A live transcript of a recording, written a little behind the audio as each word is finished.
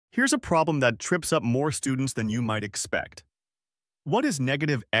Here's a problem that trips up more students than you might expect. What is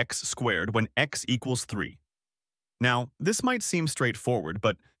negative x squared when x equals 3? Now, this might seem straightforward,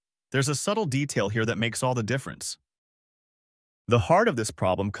 but there's a subtle detail here that makes all the difference. The heart of this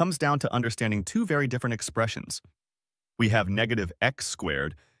problem comes down to understanding two very different expressions. We have negative x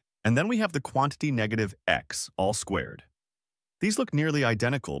squared, and then we have the quantity negative x, all squared. These look nearly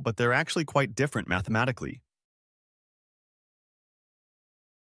identical, but they're actually quite different mathematically.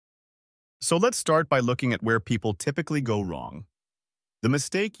 So let's start by looking at where people typically go wrong. The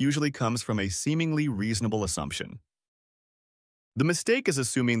mistake usually comes from a seemingly reasonable assumption. The mistake is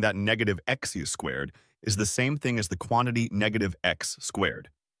assuming that negative x squared is the same thing as the quantity negative x squared.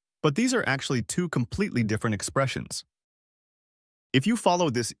 But these are actually two completely different expressions. If you follow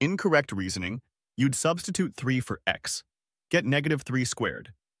this incorrect reasoning, you'd substitute 3 for x, get negative 3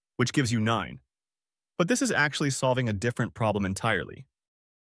 squared, which gives you 9. But this is actually solving a different problem entirely.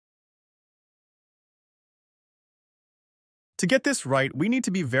 To get this right, we need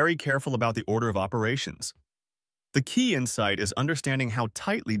to be very careful about the order of operations. The key insight is understanding how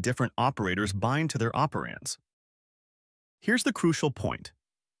tightly different operators bind to their operands. Here's the crucial point.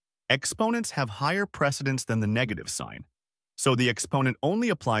 Exponents have higher precedence than the negative sign, so the exponent only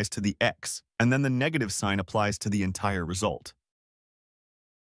applies to the x, and then the negative sign applies to the entire result.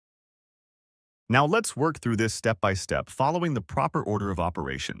 Now let's work through this step by step, following the proper order of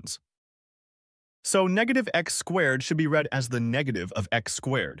operations. So negative x squared should be read as the negative of x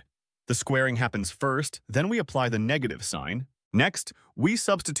squared. The squaring happens first, then we apply the negative sign. Next, we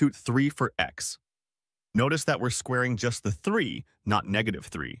substitute 3 for x. Notice that we're squaring just the 3, not negative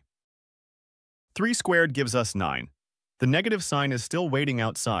 3. 3 squared gives us 9. The negative sign is still waiting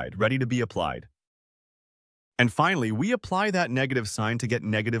outside, ready to be applied. And finally, we apply that negative sign to get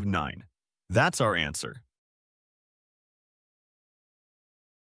negative 9. That's our answer.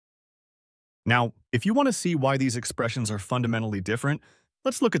 Now, if you want to see why these expressions are fundamentally different,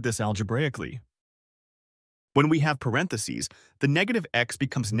 let's look at this algebraically. When we have parentheses, the negative x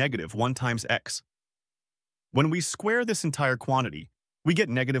becomes negative 1 times x. When we square this entire quantity, we get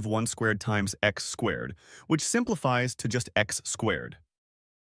negative 1 squared times x squared, which simplifies to just x squared.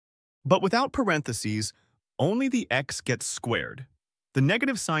 But without parentheses, only the x gets squared. The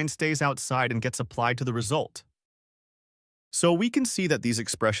negative sign stays outside and gets applied to the result. So we can see that these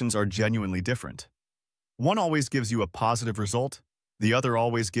expressions are genuinely different. One always gives you a positive result, the other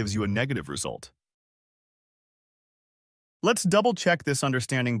always gives you a negative result. Let's double-check this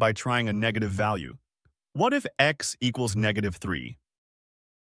understanding by trying a negative value. What if x equals negative 3?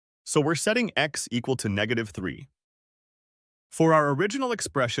 So we're setting x equal to negative 3. For our original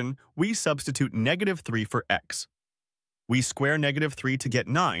expression, we substitute negative 3 for x. We square negative 3 to get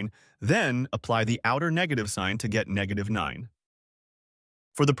 9, then apply the outer negative sign to get negative 9.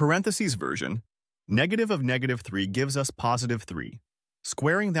 For the parentheses version, negative of negative 3 gives us positive 3.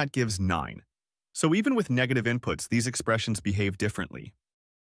 Squaring that gives 9. So even with negative inputs, these expressions behave differently.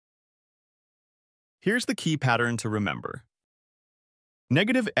 Here's the key pattern to remember.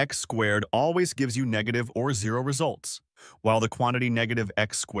 Negative x squared always gives you negative or 0 results, while the quantity negative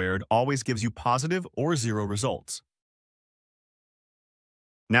x squared always gives you positive or 0 results.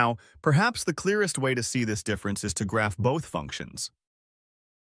 Now, perhaps the clearest way to see this difference is to graph both functions.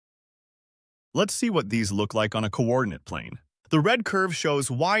 Let's see what these look like on a coordinate plane. The red curve shows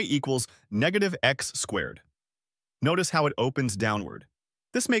y equals negative x squared. Notice how it opens downward.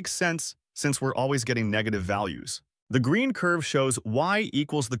 This makes sense since we're always getting negative values. The green curve shows y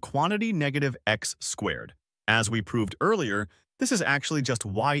equals the quantity negative x squared. As we proved earlier, this is actually just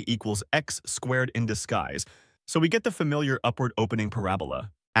y equals x squared in disguise, so we get the familiar upward opening parabola.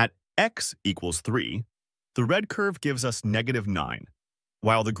 At x equals 3, the red curve gives us negative 9,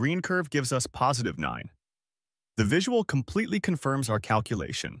 while the green curve gives us positive 9. The visual completely confirms our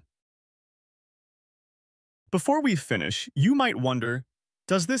calculation. Before we finish, you might wonder,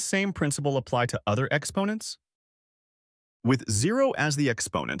 does this same principle apply to other exponents? With 0 as the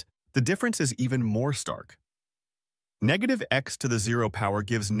exponent, the difference is even more stark. Negative x to the 0 power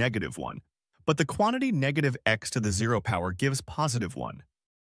gives negative 1, but the quantity negative x to the 0 power gives positive 1.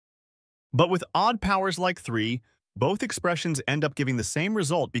 But with odd powers like 3, both expressions end up giving the same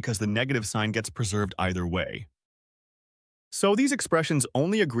result because the negative sign gets preserved either way. So these expressions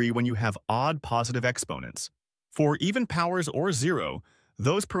only agree when you have odd positive exponents. For even powers or 0,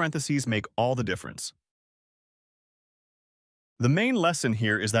 those parentheses make all the difference. The main lesson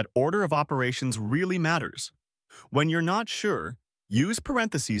here is that order of operations really matters. When you're not sure, use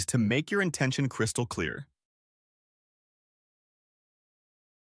parentheses to make your intention crystal clear.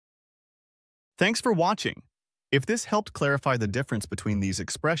 Thanks for watching. If this helped clarify the difference between these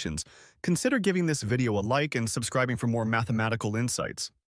expressions, consider giving this video a like and subscribing for more mathematical insights.